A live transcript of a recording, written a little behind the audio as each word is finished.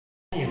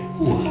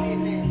kuwa.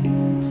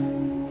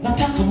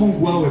 Nataka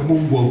Mungu awe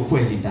Mungu wa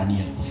ukweli ndani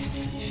yako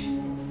sasa hivi.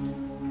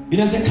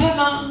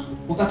 Inawezekana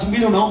wakati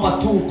mwingine unaomba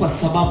tu kwa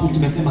sababu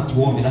tumesema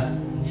tuombe, na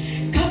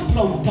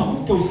kabla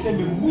utamuke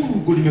useme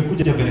Mungu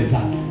nimekuja mbele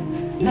zako,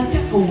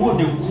 nataka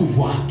uone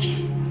ukubwa wake.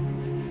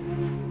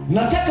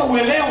 Nataka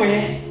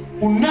uelewe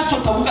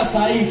unachotamka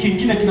saa hii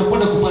kingine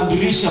kinakwenda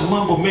kubadilisha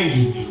mambo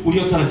mengi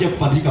uliyotarajia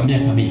kubadilika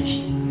miaka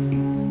mingi.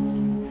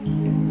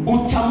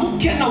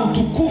 Utamke na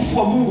utukufu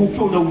wa Mungu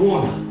ukiwa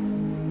unauona,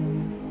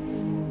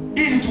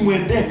 ili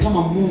tumwendee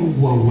kama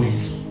Mungu wa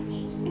uwezo.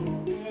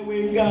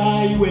 Wewe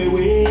ngai,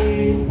 wewe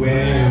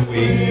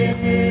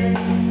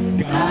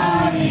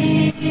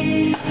ngai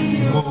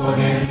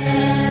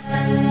monene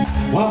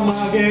wa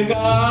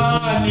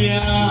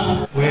magegania,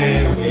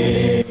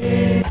 wewe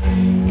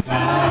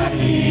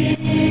ngai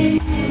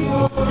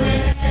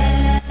monene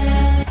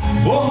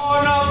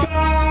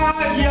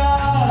ohonokaya,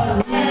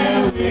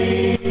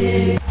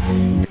 wewe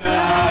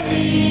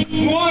ngai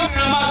muone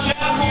na macho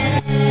yako,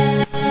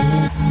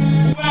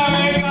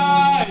 wewe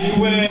ngai,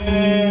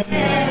 wewe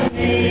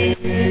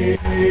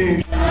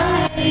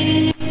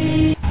ngai.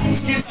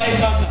 Sikiza hii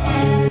sasa.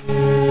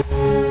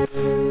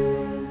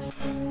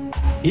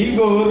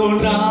 Igoro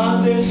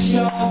na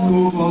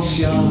desiako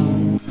gosha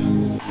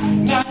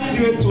na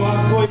yetu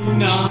wako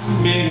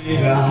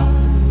inamerera,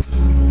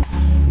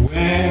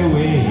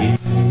 wewe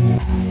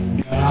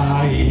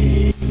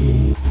ngai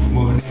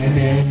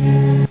monene.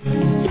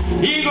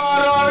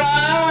 Igoro na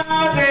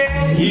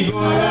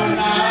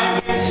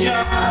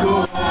desiako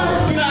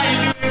na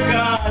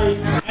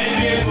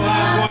yetu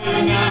wako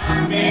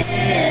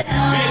inamerera,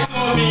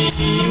 wewe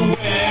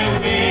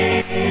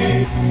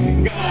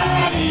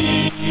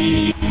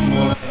ngai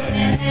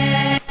monene.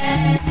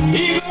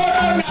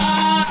 Igoro na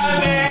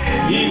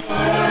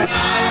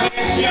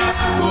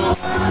desiako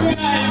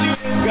na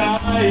yetu wako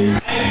inamerera,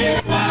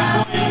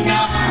 wewe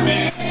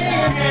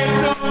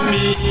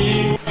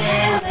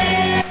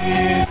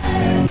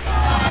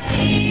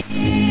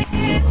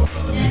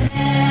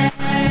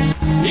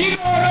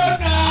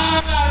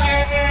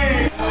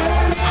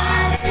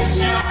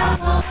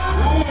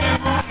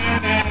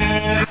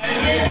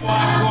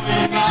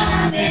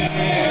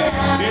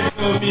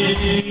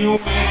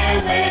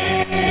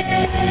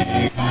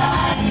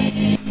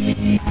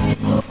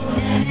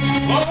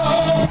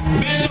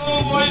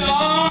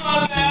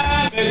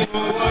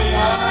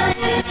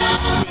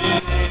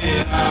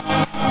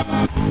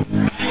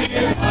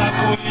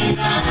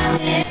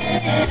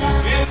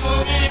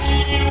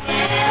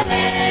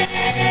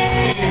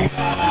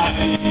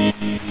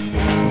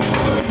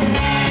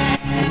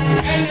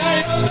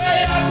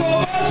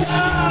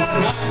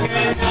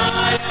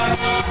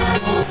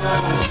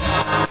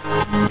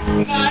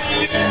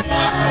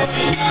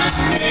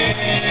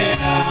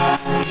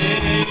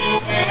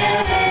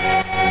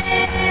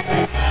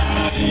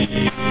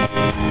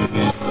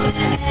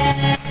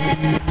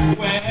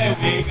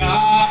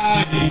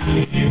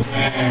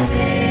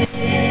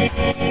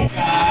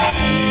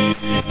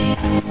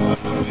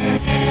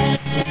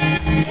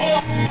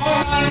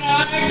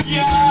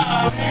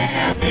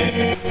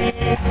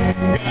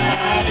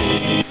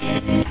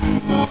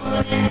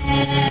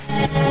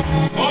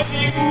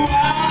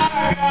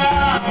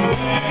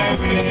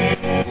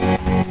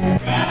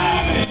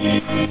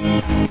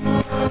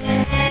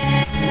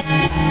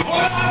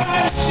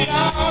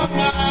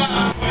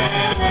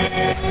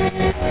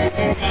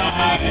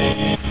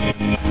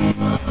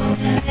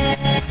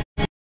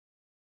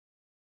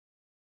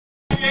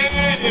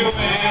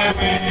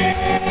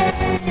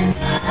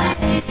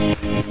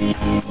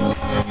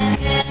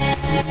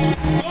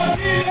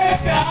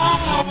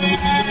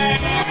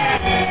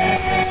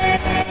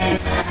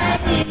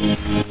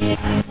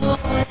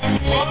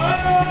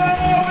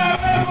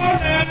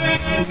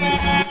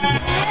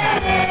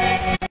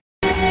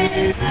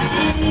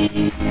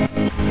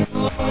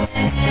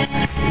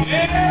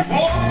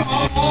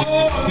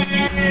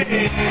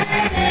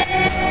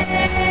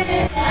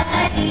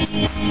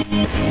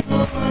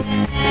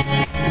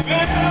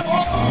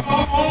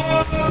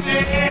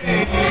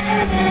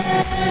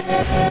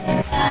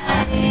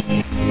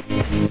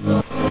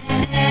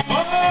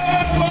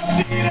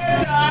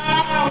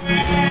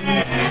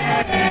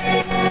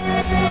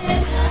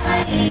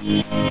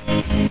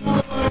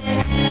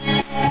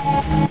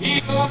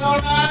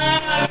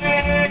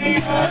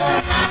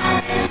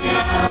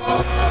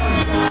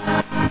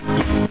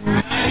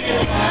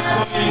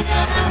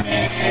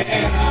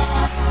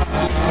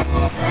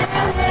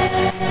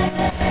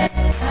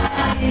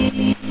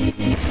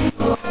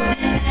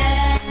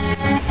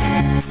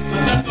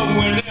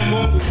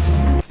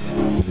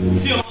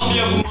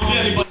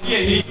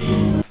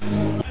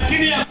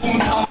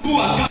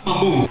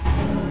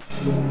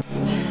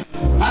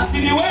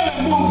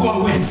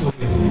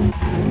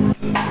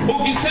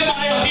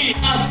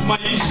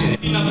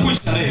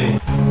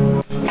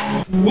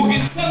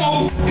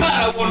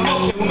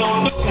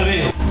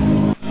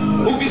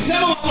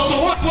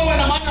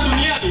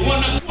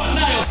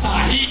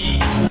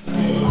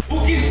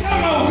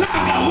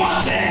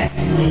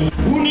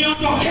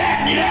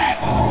Uniondokeni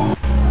leo.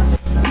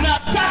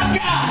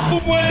 Nataka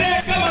umwende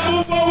kama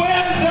Mungu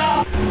aweza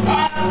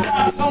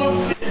hata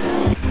tosi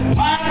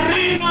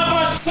parina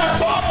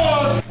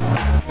bashatos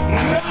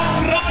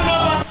rakrana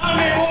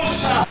batane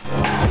bosha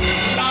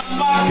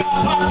namaka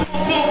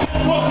patuso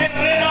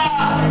kupoterera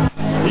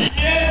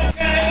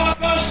yetere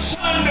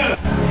bakashanda.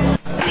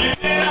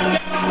 Biblia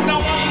inasema kuna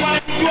watu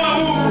wanajua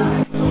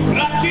Mungu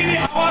lakini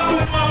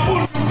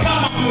hawakumwabudu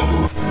kama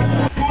Mungu.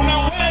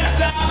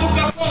 Unaweza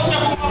ukakosa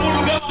kumwabudu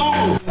kama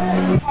Mungu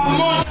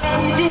pamoja na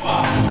kumjua,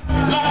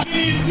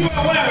 lakini isiwe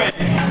wewe.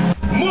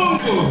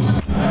 Mungu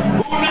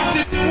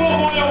unasisimua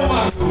moyo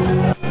wangu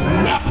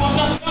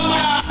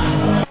napotazama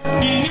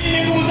ni nini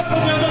nguvu zako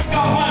zinaweza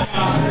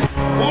zikafanya.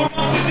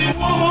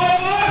 Unasisimua moyo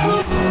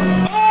wangu.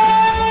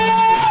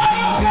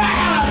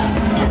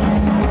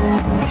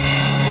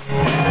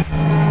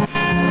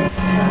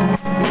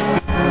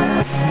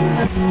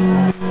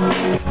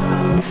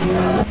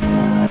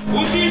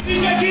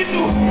 Usiitishe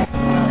kitu,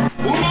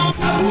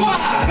 unamtambua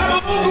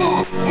kama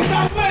Mungu.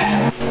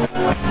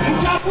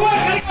 Mtambue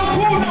katika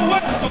ukuu na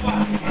uwezo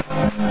wake.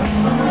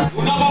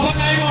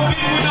 Unapofanya hivyo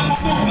mbingu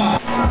inafunguka.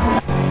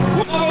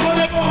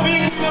 Unapofanya hivyo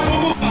mbingu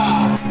inafunguka.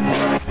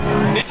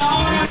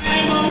 Ninaona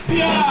neema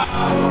mpya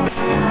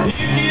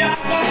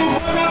ikianza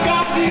kufanya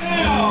kazi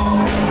leo.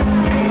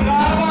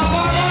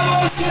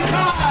 Rabababo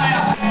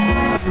shetaya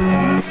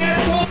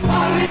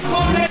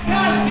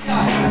metoparikonegasia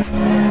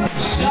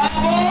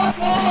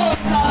shaboto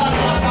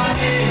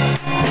salakani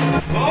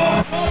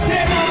okote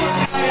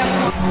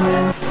mamakayata.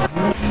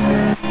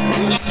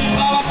 Kuna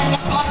kipawa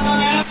kitapata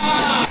neema.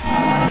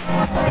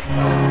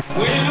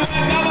 Uinume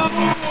kama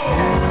Mungu.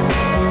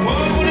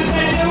 Mungu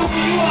nisaidie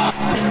kukujua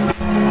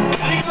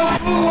katika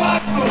ukuu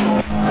wako,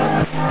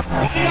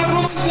 katika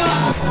nguvu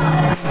zako.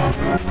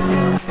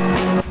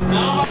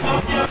 Naomba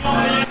sauti ya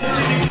Mungu iende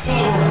chini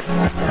kidogo,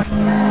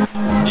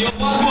 ndio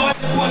watu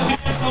waweze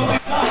kuachilia sauti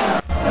zao.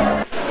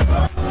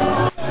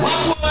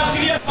 Watu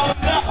waachilie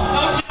sauti zao.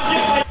 Sauti ya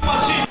Mungu haikuwa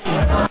chini.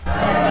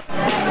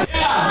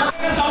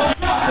 Nataka sauti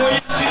yako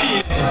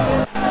iachilie.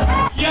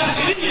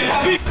 Iachilie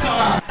kabisa.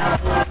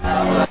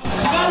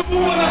 Sababu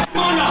Mungu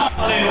anasimama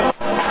hapa leo.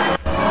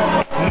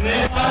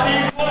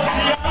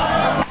 Nepatikosia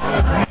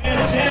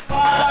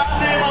metepala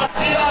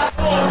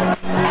nemasiatos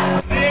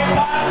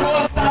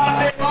nepakosta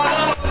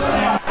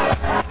nepalaosia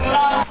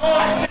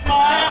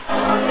latosima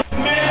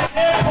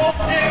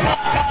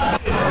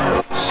metepotekakazi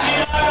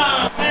shilana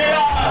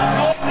zera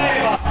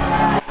zoneva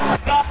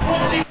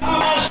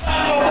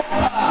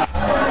rapotikamashandobota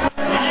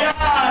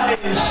yade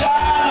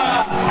shana.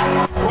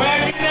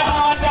 Wengine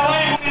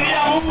hawajawahi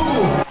kumlilia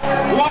Mungu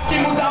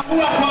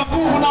wakimtambua kwa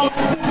nguvu na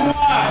utukufu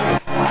wake.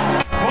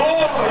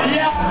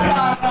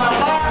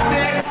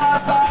 Yakarabate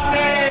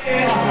kasane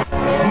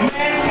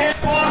meke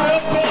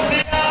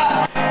porokosia.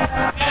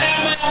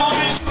 Neema ya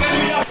Mungu ishuke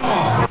juu yako.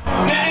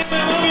 Neema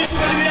ya Mungu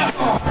ishuke juu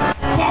yako.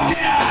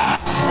 Pokea.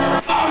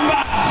 Omba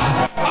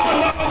kwa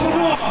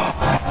ufunuo.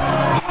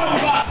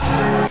 Omba.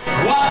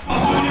 Watu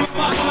wafunguliwe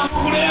macho na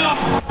Mungu leo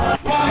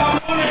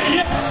wakamwone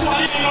Yesu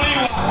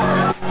aliyeinuliwa.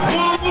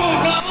 Mungu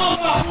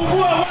naomba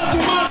fungua watu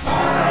macho.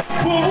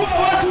 Fungua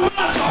watu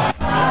macho.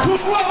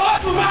 Fungua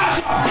watu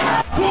macho.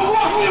 Fungua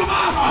huyu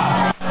mama.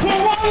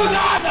 Fungua huyu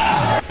dada.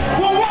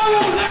 Fungua huyu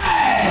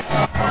mzee.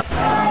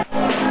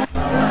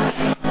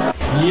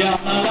 Ya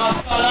Allah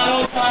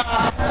salalota.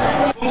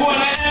 Fungua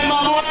neema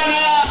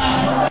Bwana.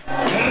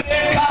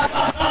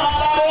 Rekata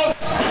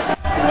salalos.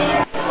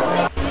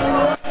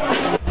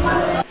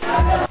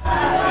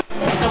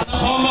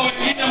 Naomba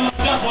wengine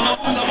mnajaza na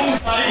nguvu za Mungu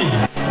sahihi.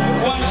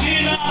 Kwa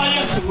jina la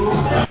Yesu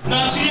na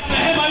achilia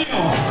neema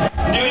hiyo.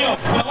 Ndio hiyo.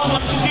 Kuna watu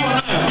wanashukiwa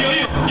nayo. Ndio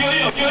hiyo. Ndio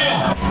hiyo. Ndio hiyo.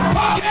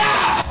 Pokea.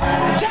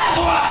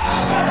 Jazwa.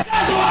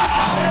 Jazwa.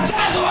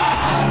 Jazwa.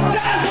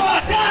 Jazwa.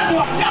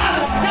 Jazwa.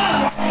 Jazwa.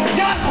 Jazwa.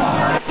 Jazwa.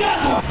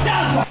 Jazwa.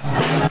 Jazwa.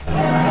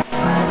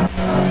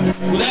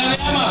 Kuna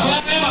neema. Kuna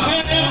neema.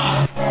 Kuna neema.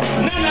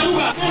 Nenda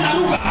lugha. Nenda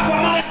lugha. Kwa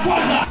mara ya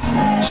kwanza.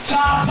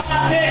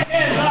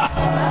 Shapatekeza.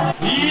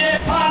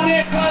 Yepane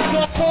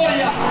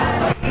kazotoya.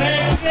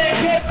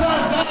 Repreketa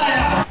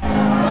zaya.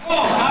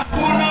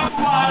 Hakuna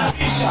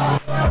kubahatisha.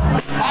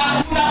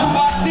 Hakuna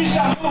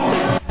kubahatisha Mungu.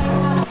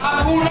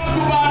 Hakuna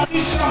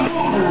kubahatisha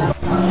Mungu.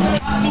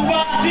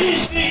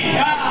 Hatubahatishi.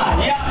 Ya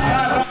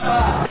karaba.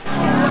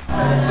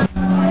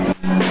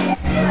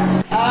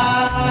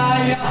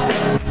 Aya.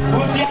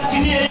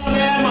 Usiachilie hiyo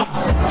neema.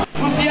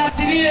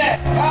 Usiachilie.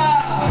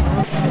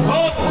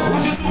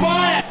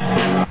 Usisubae.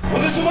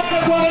 Usisubae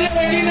kuangalia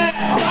wengine.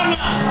 Hapana.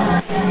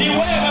 Ni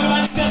wewe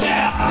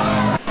unajitetea.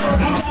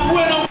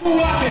 Mtambue na ukuu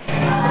wake.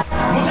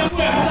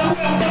 Mtambue.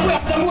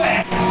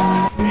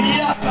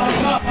 Ya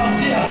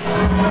karabasia.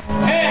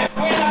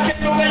 Kwena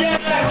kendo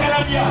gayana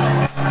karabia.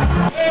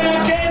 Kwena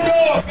kendo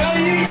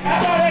gayi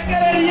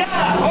adarekereria.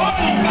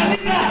 Oi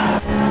kanina.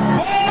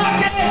 Kwena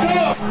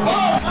kendo.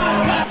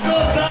 Makato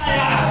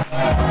zaya.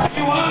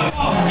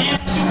 Kiwango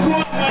inachukua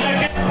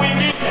mwelekeo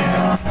mwingine.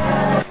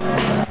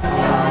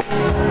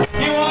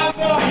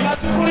 Kiwango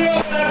inachukuliwa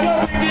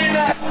mwelekeo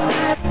mwingine.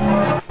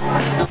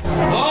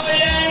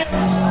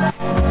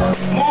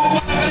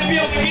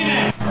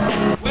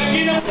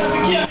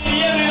 mtasikia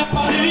miili yenu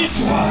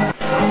inapandilishwa.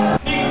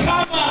 Ni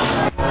kama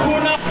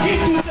kuna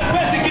kitu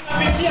tepesi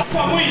kinapitia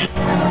kwa mwili.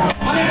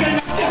 Maana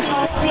nasikia kuna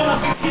watu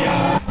wanasikia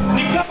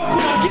ni kama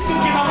kuna kitu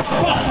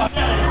kinapapasa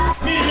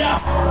miili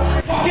yao.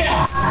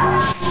 Pokea.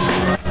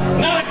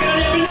 Na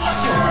kali ya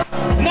binafsi,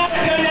 na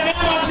kali ya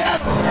neema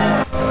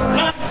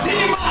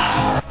njema.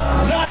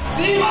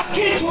 Lazima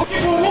kitu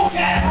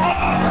kifunguke.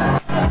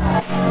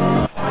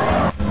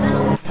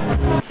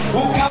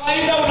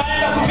 Ukawaida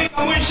unaenda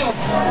kufika mwisho.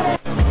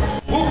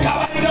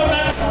 Ukawaida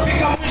unaenda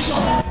kufika mwisho.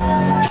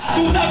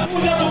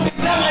 Hatutakuja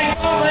tukisema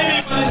ikaanza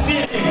hivi imalizie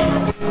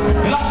hivi.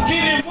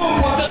 Lakini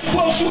Mungu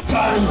atachukua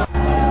ushukani.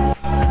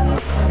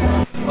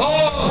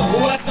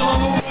 Uwezo wa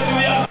Mungu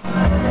juu yako.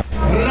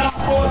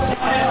 Rapo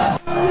saya.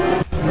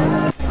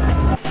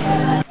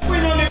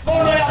 Kuinua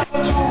mikono yako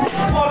juu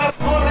pole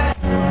pole.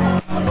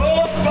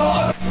 Oh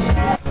God.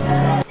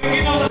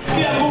 Wengine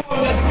utasikia nguvu,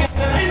 utasikia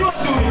tena. Inua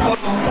tu mikono.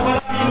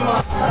 Tafadhali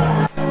inua.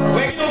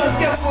 Wengine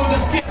utasikia nguvu,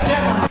 utasikia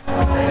tena.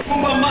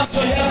 Fumba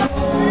macho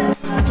yako.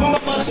 Fumba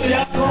macho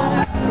yako.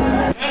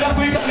 Naenda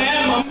kuita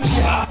neema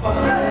mpya hapa.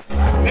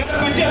 Naenda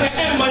kuitia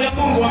neema ya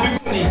Mungu wa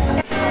mbinguni.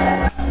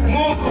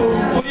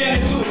 Mungu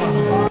uliyenituma.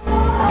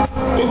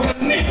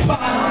 Ukanipa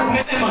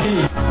neema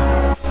hii.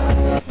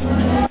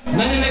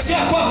 Na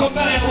nielekea kwako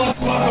mbele ya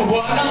watu wako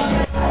Bwana.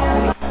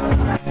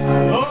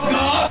 Oh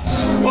God,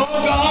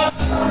 oh God.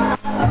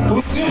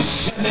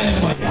 Usishe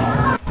neema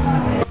yako.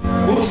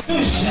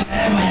 Usishe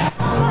neema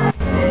yako.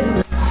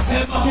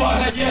 Sema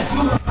Bwana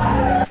Yesu,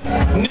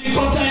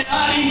 niko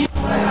tayari.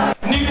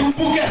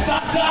 Nikumbuke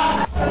sasa.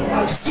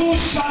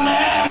 Susha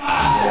neema.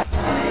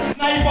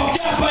 Na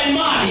ipokea kwa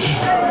imani.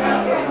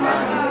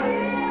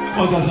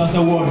 Oja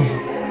sasa uone.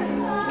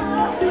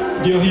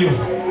 Ndio hiyo.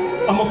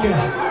 Amokea.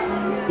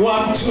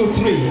 1, 2,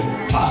 3.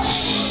 Touch.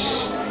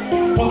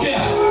 Pokea,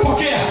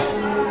 pokea.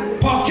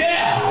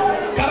 Pokea.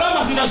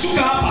 Karama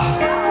zinashuka hapa.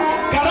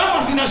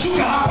 Karama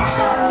zinashuka hapa.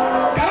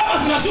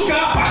 Karama zinashuka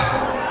hapa.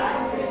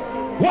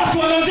 Watu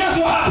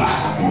wanajazwa hapa.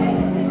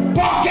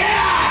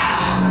 Pokea.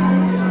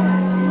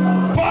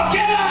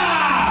 Pokea.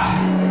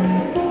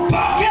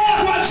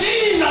 Pokea kwa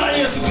jina la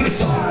Yesu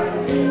Kristo.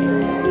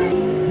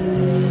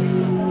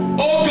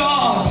 Oh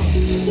God.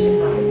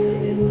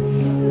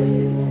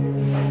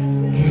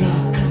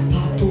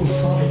 Rakapato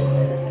sana.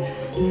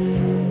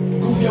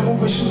 Nguvu ya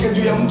Mungu ishuke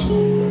juu ya mtu.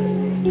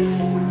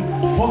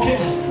 Pokea,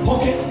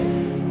 pokea.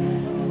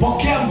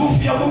 Pokea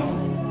nguvu ya Mungu.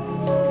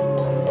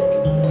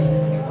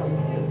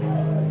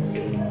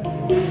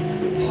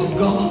 Oh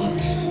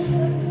God.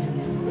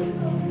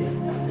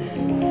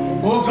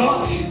 Oh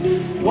God.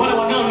 Wale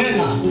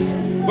wanaonena,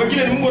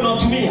 wengine ni Mungu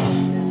anawatumia.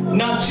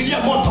 Na achilia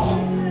moto.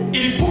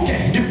 Ilipuke,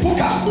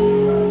 lipuka.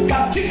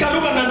 Katika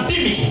lugha na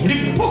ndimi,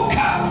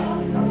 lipuka.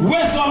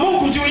 Uwezo wa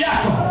Mungu juu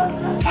yako.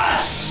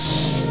 Touch.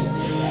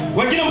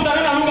 Wengine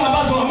mtanena lugha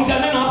ambazo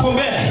hamjanena hapo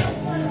mbele.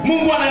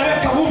 Mungu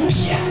anaweka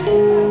upya.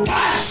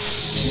 Touch.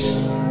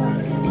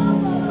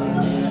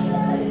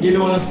 Ile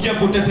wanasikia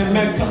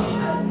kutetemeka.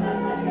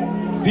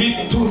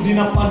 Vitu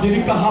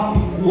zinapandilika hapa.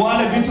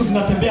 Wale vitu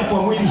zinatembea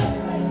kwa mwili.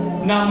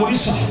 Na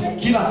amurisha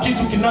kila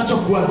kitu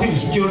kinachokuathiri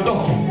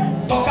kiondoke.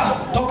 Toka,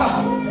 toka.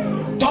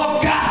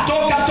 Toka,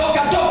 toka, toka,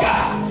 toka.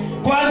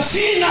 Kwa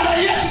jina la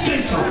Yesu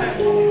Kristo.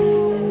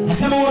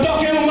 Nasema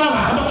ondoke huyu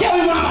mama, ondokea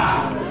huyu mama.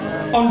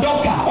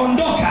 Ondoka,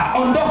 ondoka,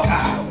 ondoka.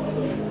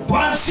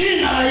 Kwa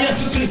jina la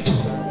Yesu Kristo.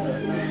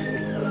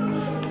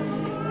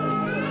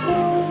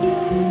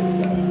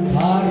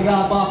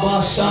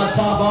 Karababa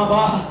shata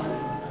baba.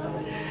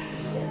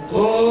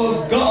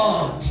 Oh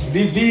God,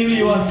 reveal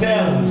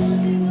yourself.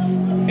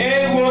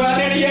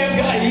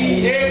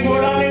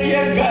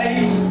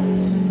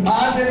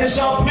 As it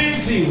shall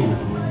please you.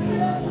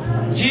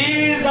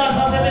 Jesus,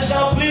 as it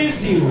shall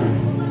please you.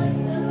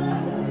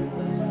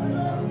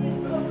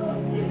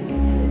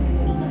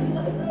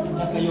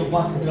 Nataka hiyo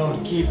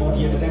background keyboard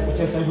iendelee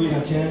kucheza hivyo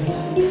inacheza.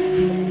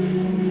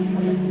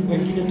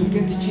 Wengine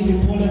tuketi chini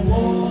pole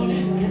pole.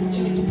 Keti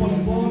chini tu pole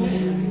pole.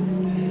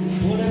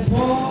 Pole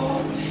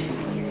pole.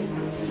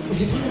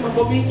 Usifanye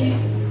mambo mingi.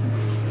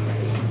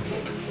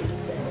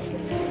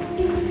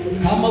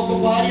 Kama uko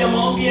kwa hali ya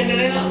maombi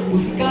endelea,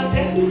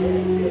 usikate.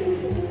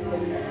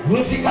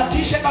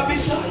 Usikatishe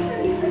kabisa.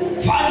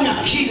 Fanya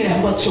kile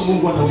ambacho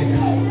Mungu anaweka.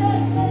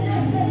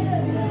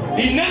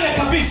 Inene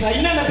kabisa,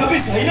 inene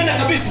kabisa, inene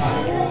kabisa.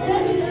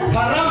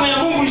 Karama ya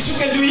Mungu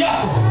ishuke juu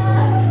yako.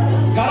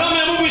 Karama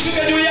ya Mungu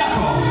ishuke juu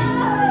yako.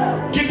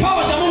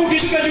 Kipawa cha Mungu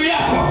kishuke juu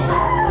yako.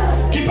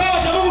 Kipawa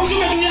cha Mungu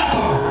kishuke juu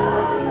yako.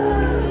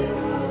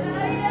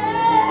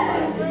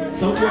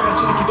 Sauti weka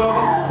chini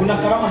kidogo. Kuna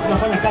karama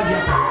zinafanya kazi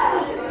hapa.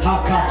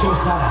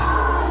 Hakatosa.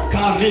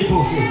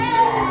 Karibu si.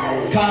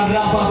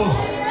 Karababo.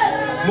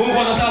 Mungu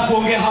anataka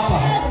kuongea hapa.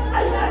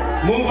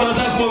 Mungu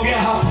anataka kuongea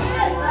hapa.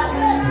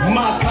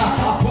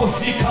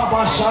 Makataposika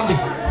bashandi.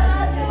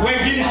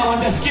 Wengine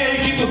hawajasikia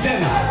hii kitu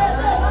tena.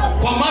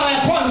 Kwa mara ya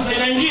kwanza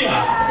inaingia.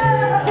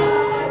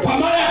 Kwa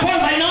mara ya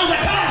kwanza inaanza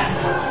kazi.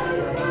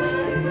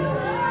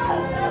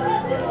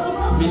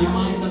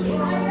 Minimize a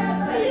bit.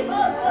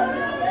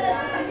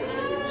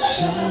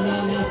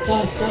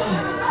 Ananatasa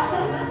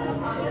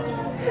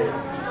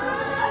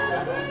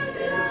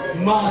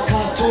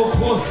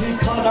Makatoposi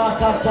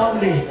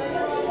Kanakatande.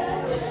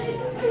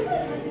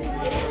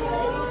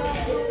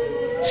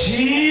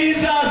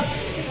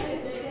 Jesus,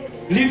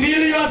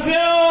 reveal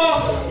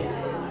yourself.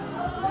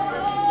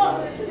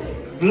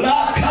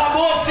 La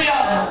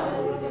Kabosia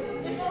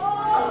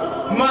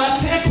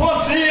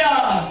Mateposia.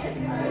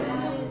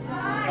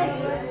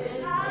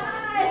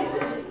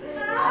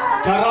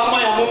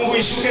 Karama ya Mungu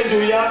ishuke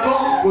juu yako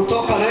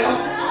kutoka leo.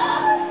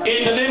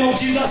 In the name of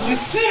Jesus,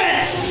 receive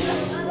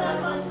it.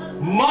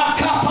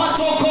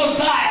 Makapato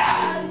kozaya.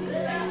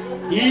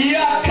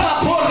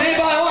 Yakapo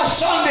riba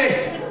washande.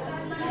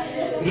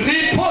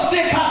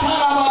 Ripose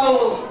katala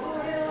babo.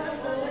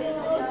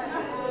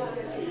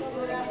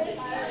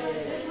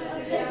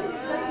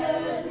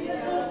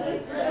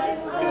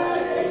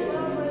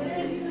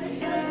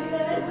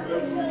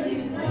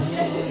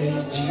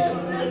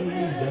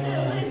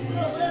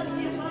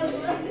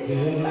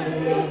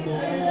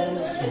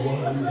 Most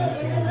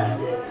wonderful.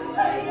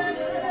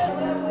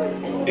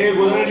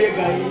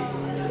 Gai,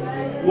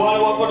 wale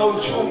wako na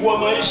uchungu wa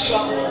maisha,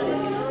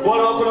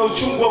 wale wako na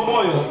uchungu wa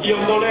moyo,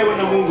 iondolewe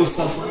na Mungu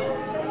sasa.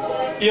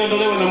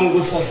 Iondolewe na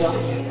Mungu sasa.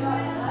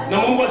 Na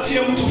Mungu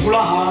atie mtu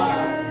furaha.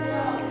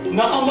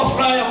 Naomba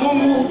furaha ya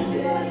Mungu,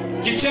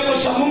 kicheko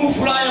cha Mungu,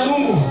 furaha ya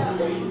Mungu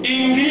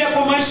ingilia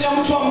kwa maisha ya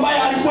mtu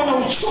ambaye alikuwa na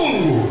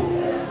uchungu.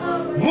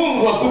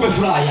 Mungu akupe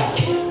furaha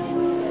yake.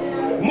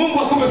 Mungu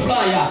akupe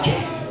furaha yake.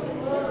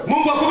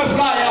 Mungu akupe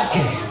furaha yake.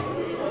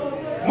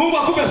 Mungu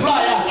akupe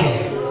furaha yake.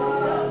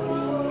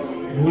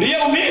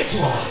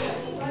 Uliyeumizwa,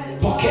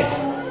 pokea.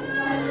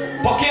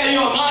 Pokea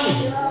hiyo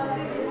amani.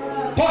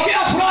 Pokea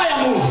furaha ya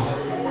Mungu.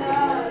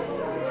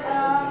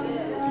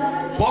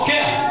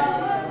 Pokea.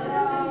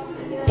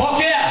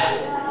 Pokea.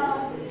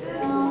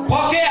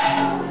 Pokea.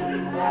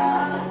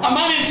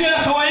 Amani sio ya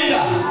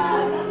kawaida.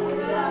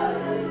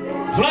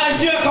 Furaha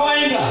sio ya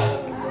kawaida.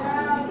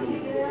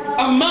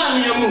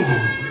 Amani ya Mungu.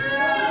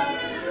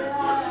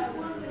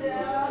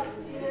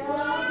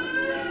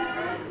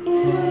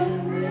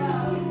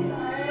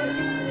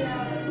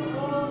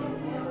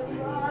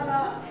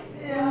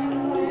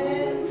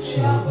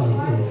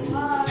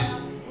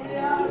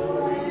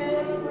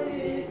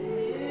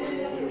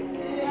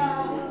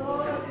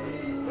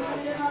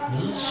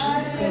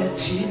 Nashuka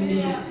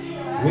chini,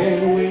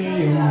 wewe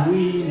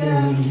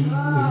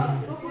uinuliwe.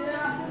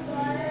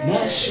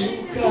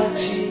 Nashuka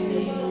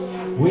chini,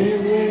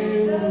 wewe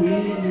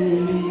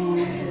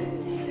uinuliwe.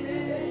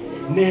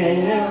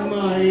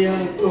 Neema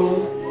yako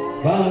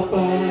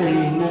Baba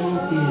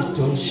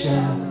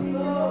inanitosha.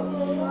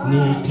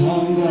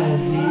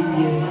 Nitangazie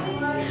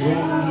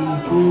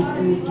wengi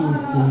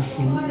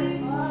kukutukufu.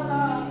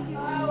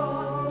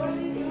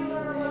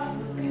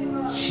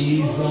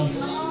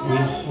 Jesus, we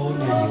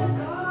honor you.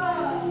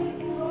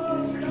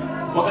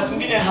 Wakati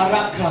mwingine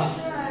haraka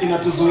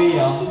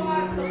inatuzuia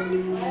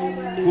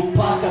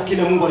kupata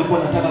kile Mungu alikuwa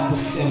anataka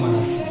kusema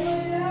na sisi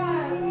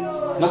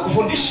na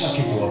kufundisha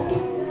kitu hapa.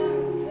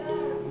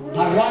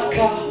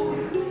 Haraka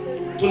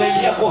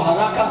tunaingia kwa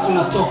haraka,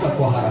 tunatoka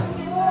kwa haraka.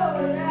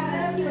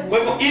 Kwa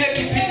hivyo ile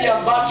kipindi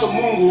ambacho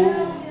Mungu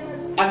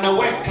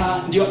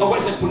anaweka ndio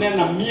aweze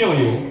kunena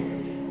mioyo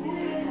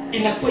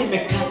inakuwa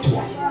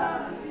imekatwa.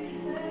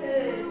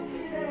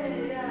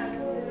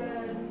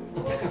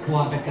 Nataka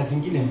kwa dakika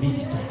zingine 2-3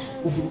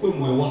 ufungue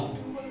moyo wako.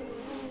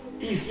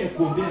 Hii si ya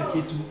kuombea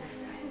kitu.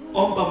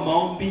 Omba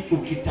maombi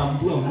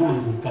ukitambua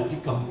Mungu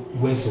katika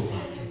uwezo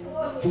wake.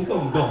 Fungua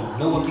mdomo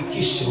na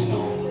uhakikishe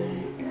unaomba.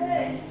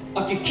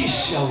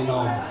 Hakikisha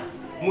unaomba.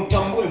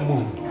 Mtambue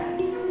Mungu.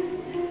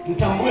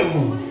 Mtambue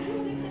Mungu.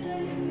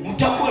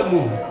 Mtambue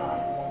Mungu.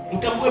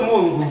 Mtambue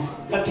Mungu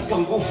katika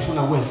nguvu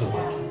na uwezo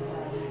wake.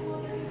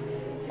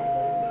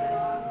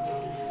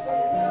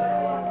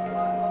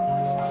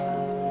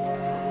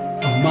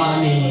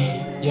 Amani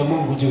ya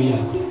Mungu juu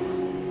yako.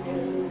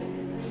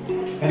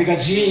 Katika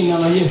jina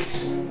la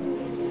Yesu.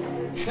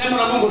 Sema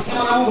na Mungu,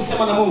 sema na Mungu,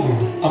 sema na Mungu.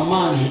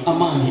 Amani,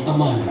 amani,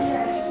 amani.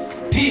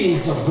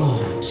 Peace of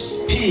God.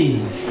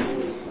 Peace.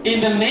 In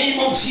the name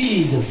of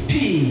Jesus,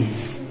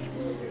 peace.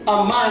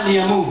 Amani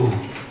ya Mungu.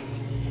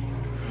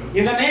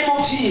 In the name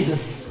of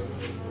Jesus.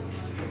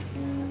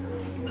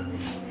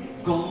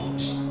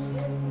 God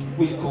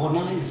will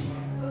recognize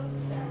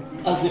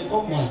you as the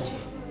Almighty.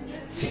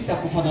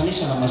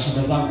 Sitakufananisha na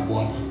mashida zangu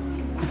Bwana.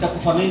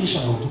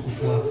 Nitakufananisha na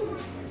utukufu wako.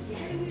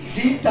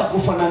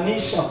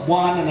 Sitakufananisha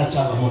Bwana na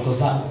changamoto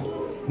zangu.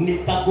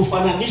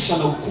 Nitakufananisha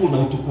na ukuu na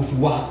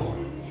utukufu wako.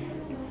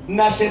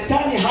 Na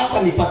shetani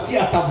hata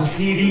nipatia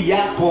tafsiri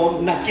yako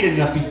na kile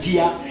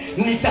ninapitia,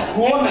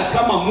 nitakuona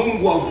kama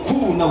Mungu wa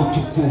ukuu na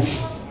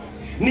utukufu.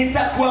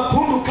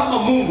 Nitakuabudu kama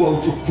Mungu wa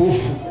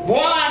utukufu.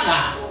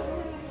 Bwana,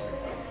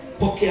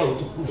 pokea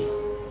utukufu.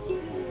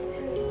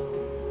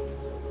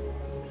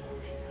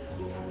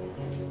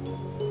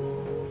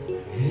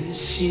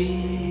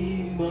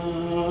 Heshima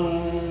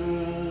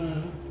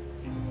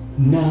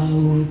na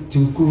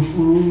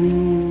utukufu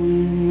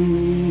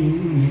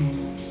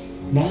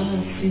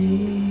na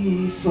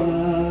sifa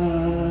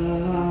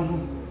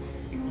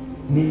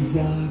ni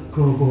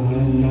zako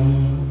Bwana,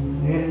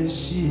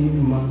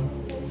 heshima,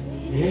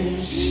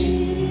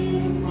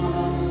 heshima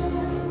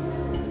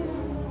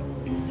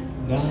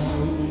na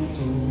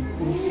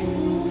utukufu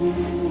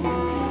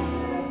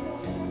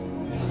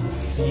na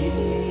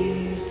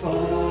sifa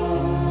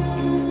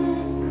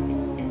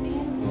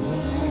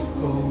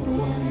zako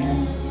Bwana.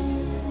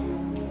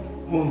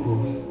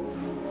 Mungu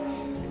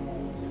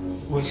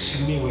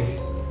uheshimiwe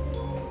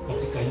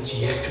katika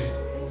nchi yetu.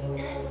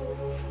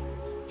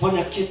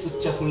 Fanya kitu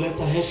cha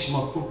kuleta heshima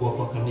kubwa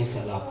kwa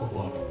kanisa lako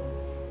Bwana.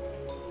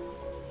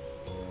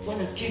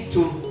 Fanya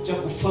kitu cha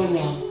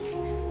kufanya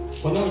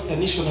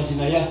wanaoitanishwa na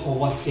jina yako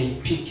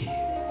wasiipike.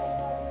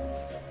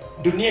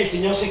 Dunia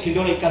isinyoshe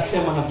kidole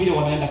ikasema na vile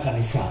wanaenda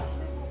kanisani.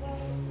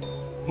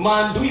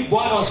 Maandui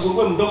Bwana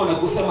wasifungue mdomo na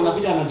kusema na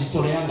vile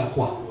anajitoleanga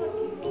kwako.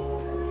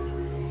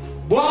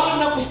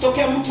 Bwana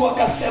kusitokea mtu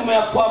akasema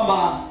ya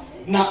kwamba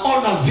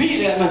naona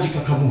vile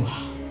anajikakamua.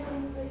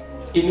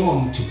 Inua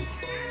mtu.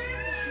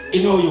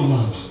 Inua huyu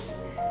mama.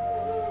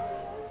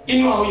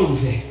 Inua huyu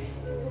mzee.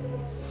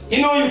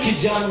 Inua huyu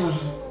kijana.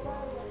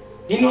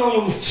 Inua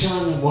huyu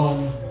msichana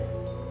Bwana.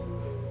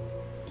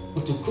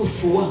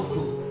 Utukufu wako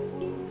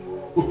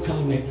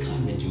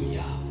ukaonekane juu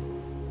yao.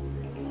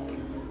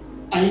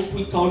 Aibu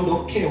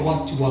ikaondokee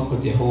watu wako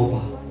Jehova.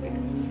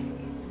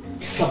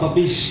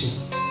 Sababisha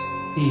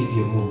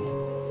hivyo Mungu.